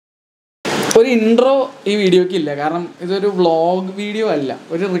ഒരു ഇൻട്രോ ഈ വീഡിയോയ്ക്ക് ഇല്ല, കാരണം ഇതൊരു വ്ളോഗ് വീഡിയോ അല്ല,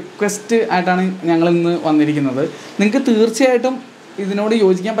 ഒരു റിക്വസ്റ്റ് ആയിട്ടാണ് ഞങ്ങൾ ഇന്ന് വന്നിരിക്കുന്നത്. നിങ്ങൾക്ക് തീർച്ചയായിട്ടും ഇതിനോട്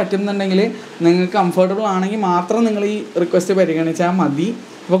യോജിക്കാൻ പറ്റുന്നുണ്ടെങ്കിൽ, നിങ്ങൾക്ക് കംഫർട്ടബിൾ ആണെങ്കിൽ മാത്രം നിങ്ങൾ ഈ റിക്വസ്റ്റ് പരിഗണിച്ചാൽ മതി.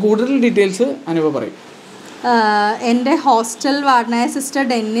 അപ്പോൾ കൂടുതൽ ഡീറ്റെയിൽസ് അനുപ പറയും. എൻ്റെ ഹോസ്റ്റൽ വാർഡനായ സിസ്റ്റർ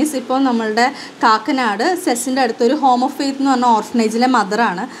ഡെന്നിസ് ഇപ്പോൾ നമ്മളുടെ കാക്കനാട് സെസ്സിൻ്റെ അടുത്തൊരു ഹോം ഓഫ് ഫെയ്ത്ത് എന്ന് പറഞ്ഞ ഓർഫനേജിലെ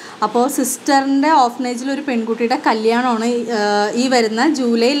മദറാണ്. അപ്പോൾ സിസ്റ്ററിൻ്റെ ഓർഫനേജിൽ ഒരു പെൺകുട്ടിയുടെ കല്യാണമാണ് ഈ വരുന്ന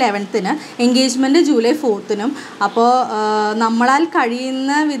ജൂലൈ 11-ന്, എൻഗേജ്മെൻറ്റ് ജൂലൈ 4-നും. അപ്പോൾ നമ്മളാൽ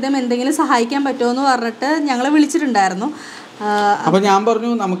കഴിയുന്ന വിധം എന്തെങ്കിലും സഹായിക്കാൻ പറ്റുമോ എന്ന് പറഞ്ഞിട്ട് ഞങ്ങളെ വിളിച്ചിട്ടുണ്ടായിരുന്നു. അപ്പോൾ ഞാൻ പറഞ്ഞു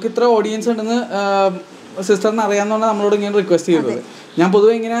നമുക്ക് ഇത്ര ഓഡിയൻസ് ഉണ്ടെന്ന് സിസ്റ്ററിന് അറിയാവുന്നതുകൊണ്ട് നമ്മളോട് ഇങ്ങനെ റിക്വസ്റ്റ് ചെയ്തത്. ഞാൻ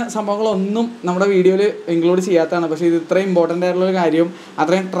പൊതുവെ ഇങ്ങനെ സംഭവങ്ങളൊന്നും നമ്മുടെ വീഡിയോയിൽ ഇൻക്ലൂഡ് ചെയ്യാത്തതാണ്. പക്ഷേ ഇത് ഇത്രയും ഇമ്പോർട്ടൻ്റ് ആയിട്ടുള്ളൊരു കാര്യം,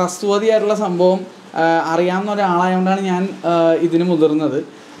 അത്രയും ട്രസ്റ്റ് വർത്തി ആയിട്ടുള്ള സംഭവം അറിയാവുന്ന ഒരാളായതുകൊണ്ടാണ് ഞാൻ ഇതിന് മുതിർന്നത്.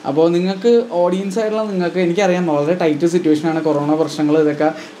 അപ്പോൾ നിങ്ങൾക്ക് ഓഡിയൻസ് ആയിട്ടുള്ള നിങ്ങൾക്ക്, എനിക്കറിയാം വളരെ ടൈറ്റ് സിറ്റുവേഷനാണ്, കൊറോണ പ്രശ്നങ്ങൾ, ഇതൊക്കെ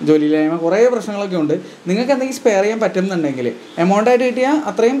ജോലിയില്ലായ്മ, കുറേ പ്രശ്നങ്ങളൊക്കെ ഉണ്ട്. നിങ്ങൾക്ക് എന്തെങ്കിലും സ്പെയർ ചെയ്യാൻ പറ്റുന്നുണ്ടെങ്കിൽ എമൗണ്ടായിട്ട് കിട്ടിയാൽ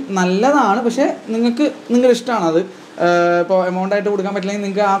അത്രയും നല്ലതാണ്. പക്ഷേ നിങ്ങളുടെ ഇഷ്ടമാണത്. ഇപ്പോൾ എമൗണ്ടായിട്ട് കൊടുക്കാൻ പറ്റില്ലെങ്കിൽ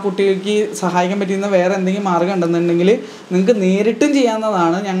നിങ്ങൾക്ക് ആ കുട്ടിക്ക് സഹായിക്കാൻ പറ്റുന്ന വേറെ എന്തെങ്കിലും മാർഗ്ഗം ഉണ്ടെന്നുണ്ടെങ്കിൽ നിങ്ങൾക്ക് നേരിട്ടും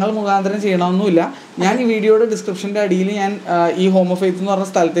ചെയ്യാവുന്നതാണ്. ഞങ്ങൾ മുഖാന്തരം ചെയ്യണമെന്നില്ല. ഞാൻ ഈ വീഡിയോയുടെ ഡിസ്ക്രിപ്ഷൻ്റെ അടിയിൽ ഞാൻ ഈ ഹോം ഓഫ് ഫെയ്ത്ത് എന്ന് പറഞ്ഞ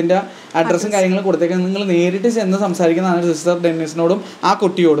സ്ഥലത്തിൻ്റെ അഡ്രസ്സും കാര്യങ്ങളും കൊടുത്തേക്കാം. നിങ്ങൾ നേരിട്ട് ചെന്ന് സംസാരിക്കുന്നതാണ് സിസ്റ്റർ ഡെന്നിസിനോടും ആ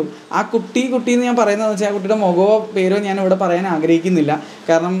കുട്ടിയോടും. ആ കുട്ടി എന്ന് ഞാൻ പറയുന്നതെന്ന് വെച്ചാൽ ആ കുട്ടിയുടെ മുഖമോ പേരോ ഞാൻ ഇവിടെ പറയാൻ ആഗ്രഹിക്കുന്നില്ല,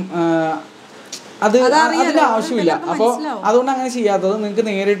 കാരണം അതിൻ്റെ ആവശ്യമില്ല. അപ്പോൾ അതുകൊണ്ട് അങ്ങനെ ചെയ്യാത്തത്. നിങ്ങൾക്ക്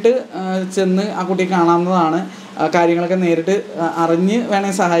നേരിട്ട് ചെന്ന് ആ കുട്ടിയെ കാണാവുന്നതാണ്. കാര്യങ്ങളൊക്കെ നേരിട്ട് അറിഞ്ഞ്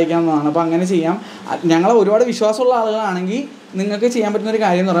വേണമെങ്കിൽ സഹായിക്കാവുന്നതാണ്. അപ്പോൾ അങ്ങനെ ചെയ്യാം. ഞങ്ങളെ ഒരുപാട് വിശ്വാസമുള്ള ആളുകളാണെങ്കിൽ നിങ്ങൾക്ക് ചെയ്യാൻ പറ്റുന്നൊരു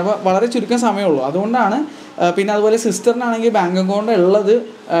കാര്യം എന്ന് പറയുമ്പോൾ വളരെ ചുരുക്കം സമയമുള്ളൂ. അതുകൊണ്ടാണ്. പിന്നെ അതുപോലെ സിസ്റ്ററിനാണെങ്കിൽ ബാങ്ക് അക്കൗണ്ട് ഉള്ളത്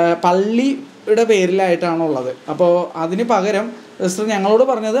പള്ളിയുടെ പേരിലായിട്ടാണുള്ളത്. അപ്പോൾ അതിന് പകരം സിസ്റ്റർ ഞങ്ങളോട്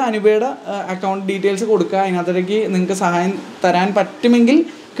പറഞ്ഞത് അനുപയുടെ അക്കൗണ്ട് ഡീറ്റെയിൽസ് കൊടുക്കുക, അതിനകത്തേക്ക് നിങ്ങൾക്ക് സഹായം തരാൻ പറ്റുമെങ്കിൽ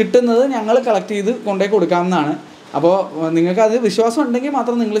കിട്ടുന്നത് ഞങ്ങൾ കളക്ട് ചെയ്ത് കൊണ്ടുപോയി കൊടുക്കാവുന്നതാണ്. അപ്പോൾ നിങ്ങൾക്ക് അത് വിശ്വാസം ഉണ്ടെങ്കിൽ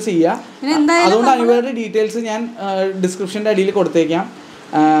മാത്രം നിങ്ങൾ ചെയ്യുക. അതുകൊണ്ട് അനുപയുടെ ഡീറ്റെയിൽസ് ഞാൻ ഡിസ്ക്രിപ്ഷൻ്റെ അടിയിൽ കൊടുത്തേക്കാം.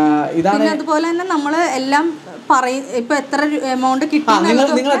 ഇതാണ്. അതുപോലെ തന്നെ നമ്മൾ എല്ലാം പറയും. ഇപ്പോൾ എത്ര എമൗണ്ട് കിട്ടി,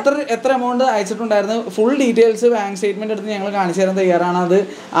 നിങ്ങൾ എത്ര amount അയച്ചിട്ടുണ്ടായിരുന്നു, full details bank statement എടുത്ത് ഞങ്ങൾ കാണിച്ചു തരാൻ തയ്യാറാണ്. അത്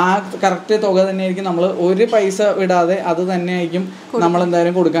ആ കറക്റ്റ് തുക തന്നെയായിരിക്കും. നമ്മൾ ഒരു പൈസ വിടാതെ അത് തന്നെയായിരിക്കും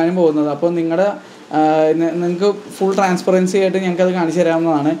നമ്മളെന്തായാലും കൊടുക്കാനും പോകുന്നത്. അപ്പോൾ നിങ്ങൾക്ക് ഫുൾ ട്രാൻസ്പെറൻസി ആയിട്ട് ഞങ്ങൾക്കത് കാണിച്ചു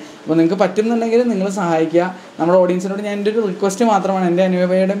തരാവുന്നതാണ്. അപ്പോൾ നിങ്ങൾക്ക് പറ്റുന്നുണ്ടെങ്കിൽ നിങ്ങൾ സഹായിക്കുക. നമ്മുടെ ഓഡിയൻസിനോട് ഞാൻ എൻ്റെ ഒരു റിക്വസ്റ്റ് മാത്രമാണ്, എൻ്റെ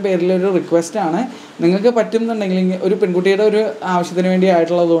അനുപയുടെ പേരിലൊരു റിക്വസ്റ്റാണ്. നിങ്ങൾക്ക് പറ്റുന്നുണ്ടെങ്കിൽ, ഒരു പെൺകുട്ടിയുടെ ഒരു ആവശ്യത്തിന് വേണ്ടി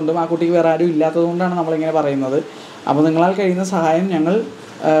ആയിട്ടുള്ളതുകൊണ്ടും ആ കുട്ടിക്ക് വേറെ ആരും ഇല്ലാത്തതുകൊണ്ടാണ് നമ്മളിങ്ങനെ പറയുന്നത്. അപ്പോൾ നിങ്ങളാൽ കഴിയുന്ന സഹായം ഞങ്ങൾ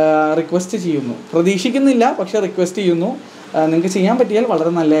റിക്വസ്റ്റ് ചെയ്യുന്നു. പ്രതീക്ഷിക്കുന്നില്ല, പക്ഷേ റിക്വസ്റ്റ് ചെയ്യുന്നു. നിങ്ങൾക്ക് ചെയ്യാൻ പറ്റിയാൽ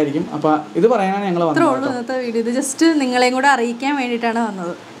വളരെ നല്ലതായിരിക്കും. അപ്പോൾ ഇത് പറയാനാണ് ഞങ്ങൾ വന്നത്. ഇത് ജസ്റ്റ് നിങ്ങളെയും കൂടെ അറിയിക്കാൻ വേണ്ടിയിട്ടാണ്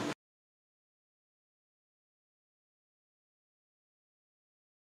വന്നത്.